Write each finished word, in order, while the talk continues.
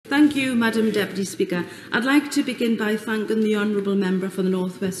Thank you, Madam Deputy Speaker. I'd like to begin by thanking the Honourable Member for the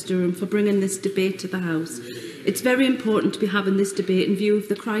North West Durham for bringing this debate to the House. It's very important to be having this debate in view of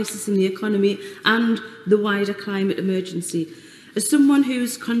the crisis in the economy and the wider climate emergency. As someone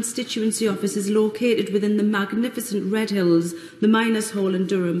whose constituency office is located within the magnificent Red Hills, the Miners' Hall in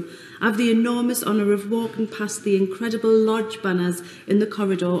Durham, I have the enormous honour of walking past the incredible lodge banners in the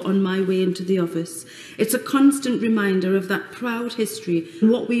corridor on my way into the office. It's a constant reminder of that proud history and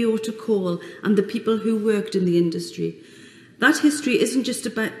what we ought to call and the people who worked in the industry. That history isn't just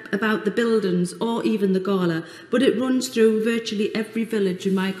about the buildings or even the gala, but it runs through virtually every village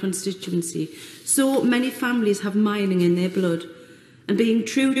in my constituency. So many families have mining in their blood. And being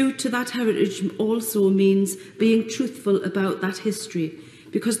true to that heritage also means being truthful about that history,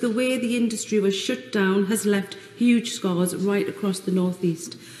 because the way the industry was shut down has left huge scars right across the North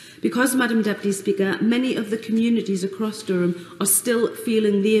East. Because, Madam Deputy Speaker, many of the communities across Durham are still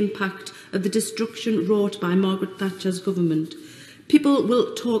feeling the impact of the destruction wrought by Margaret Thatcher's government. People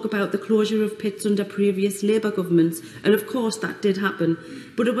will talk about the closure of pits under previous Labour governments, and of course that did happen,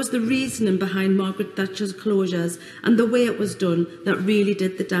 but it was the reasoning behind Margaret Thatcher's closures and the way it was done that really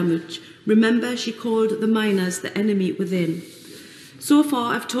did the damage. Remember, she called the miners the enemy within. So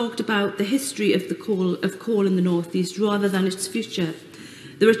far I've talked about the history of coal in the North East rather than its future.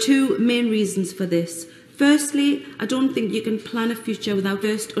 There are two main reasons for this. Firstly, I don't think you can plan a future without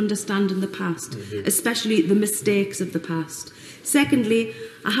first understanding the past, especially the mistakes of the past. Secondly,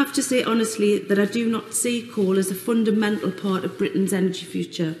 I have to say honestly that I do not see coal as a fundamental part of Britain's energy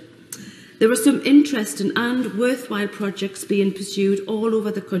future. There are some interesting and worthwhile projects being pursued all over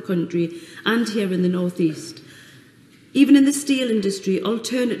the country and here in the North East. Even in the steel industry,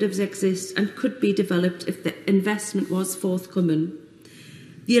 alternatives exist and could be developed if the investment was forthcoming.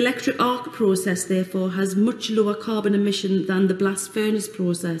 The electric arc process, therefore, has much lower carbon emission than the blast furnace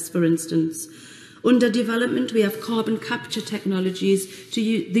process, for instance. Under development, we have carbon capture technologies, the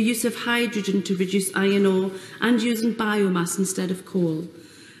use of hydrogen to reduce iron ore, and using biomass instead of coal.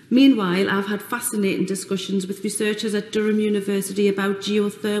 Meanwhile, I've had fascinating discussions with researchers at Durham University about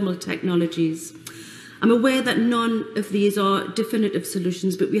geothermal technologies. I'm aware that none of these are definitive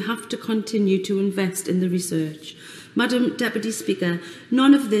solutions, but we have to continue to invest in the research. Madam Deputy Speaker,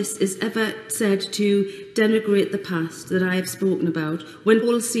 none of this is ever said to denigrate the past that I have spoken about, when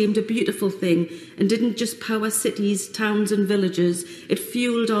coal seemed a beautiful thing and didn't just power cities, towns and villages, it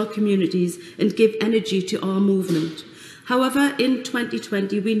fuelled our communities and gave energy to our movement. However, in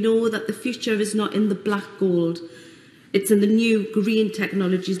 2020, we know that the future is not in the black gold. It's in the new green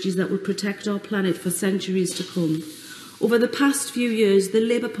technologies that will protect our planet for centuries to come. Over the past few years, the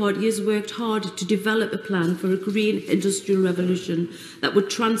Labour Party has worked hard to develop a plan for a green industrial revolution that would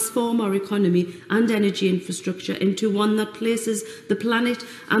transform our economy and energy infrastructure into one that places the planet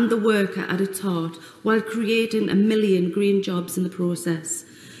and the worker at its heart, while creating 1 million green jobs in the process.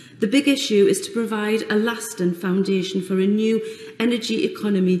 The big issue is to provide a lasting foundation for a new energy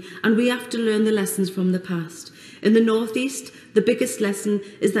economy, and we have to learn the lessons from the past. In the North East, the biggest lesson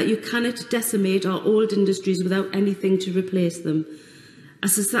is that you cannot decimate our old industries without anything to replace them.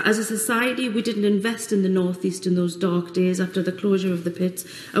 As a society, we didn't invest in the North East in those dark days after the closure of the pits,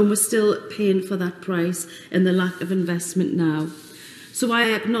 and we're still paying for that price in the lack of investment now. So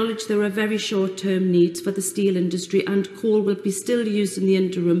I acknowledge there are very short-term needs for the steel industry, and coal will be still used in the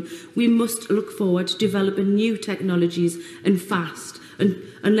interim. We must look forward to developing new technologies, and fast,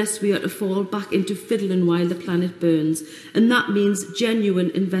 unless we are to fall back into fiddling while the planet burns. And that means genuine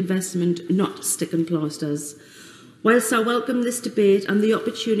investment, not stick and plasters. Whilst I welcome this debate and the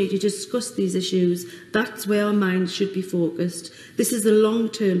opportunity to discuss these issues, that's where our minds should be focused. This is a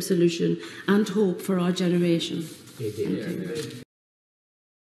long-term solution and hope for our generation. Thank you.